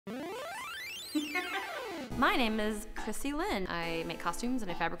My name is Chrissy Lynn. I make costumes and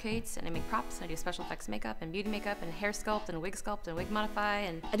I fabricate and I make props and I do special effects makeup and beauty makeup and hair sculpt and wig modify,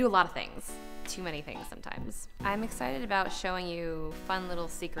 and I do a lot of things. Too many things sometimes. I'm excited about showing you fun little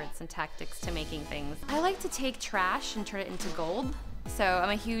secrets and tactics to making things. I like to take trash and turn it into gold. So I'm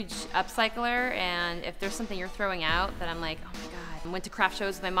a huge upcycler, and if there's something you're throwing out that I'm like, oh my God. I went to craft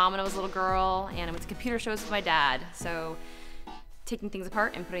shows with my mom when I was a little girl, and I went to computer shows with my dad. So taking things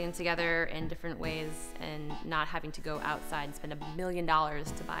apart and putting them together in different ways and not having to go outside and spend $1 million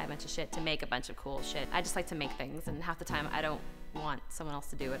to buy a bunch of shit to make a bunch of cool shit. I just like to make things, and half the time I don't want someone else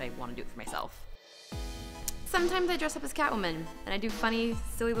to do it, I want to do it for myself. Sometimes I dress up as Catwoman, and I do funny,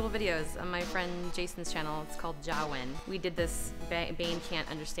 silly little videos on my friend Jason's channel. It's called Jawin. We did this Bane Can't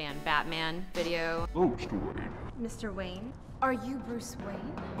Understand Batman video. Oh, Mr. Wayne. Mr. Wayne? Are you Bruce Wayne?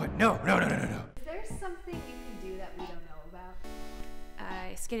 What? No. Is there something you can do that we don't know about?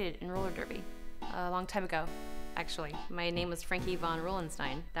 I skated in roller derby a long time ago, actually. My name was Frankie von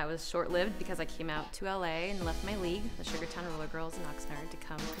Rollenstein. That was short-lived because I came out to LA and left my league, the Sugartown Roller Girls in Oxnard, to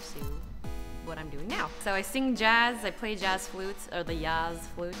come pursue what I'm doing now. So I sing jazz, I play jazz flutes, or the Yaz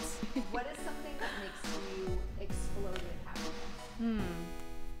flutes. What is something that makes you explode with happiness?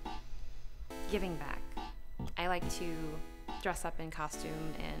 Giving back. I like to dress up in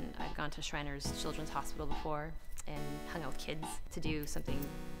costume, and I've gone to Shriners Children's Hospital before and hung out with kids to do something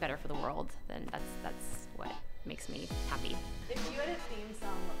better for the world. Then that's what makes me happy. If you had a theme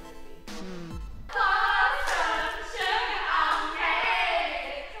song, what would it be?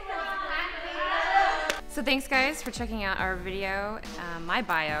 So thanks guys for checking out our video, my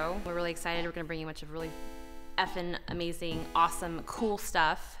bio. We're really excited. We're gonna bring you a bunch of really effing amazing, awesome, cool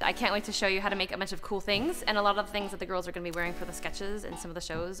stuff. I can't wait to show you how to make a bunch of cool things, and a lot of the things that the girls are gonna be wearing for the sketches and some of the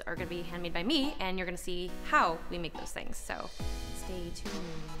shows are gonna be handmade by me, and you're gonna see how we make those things. So stay tuned.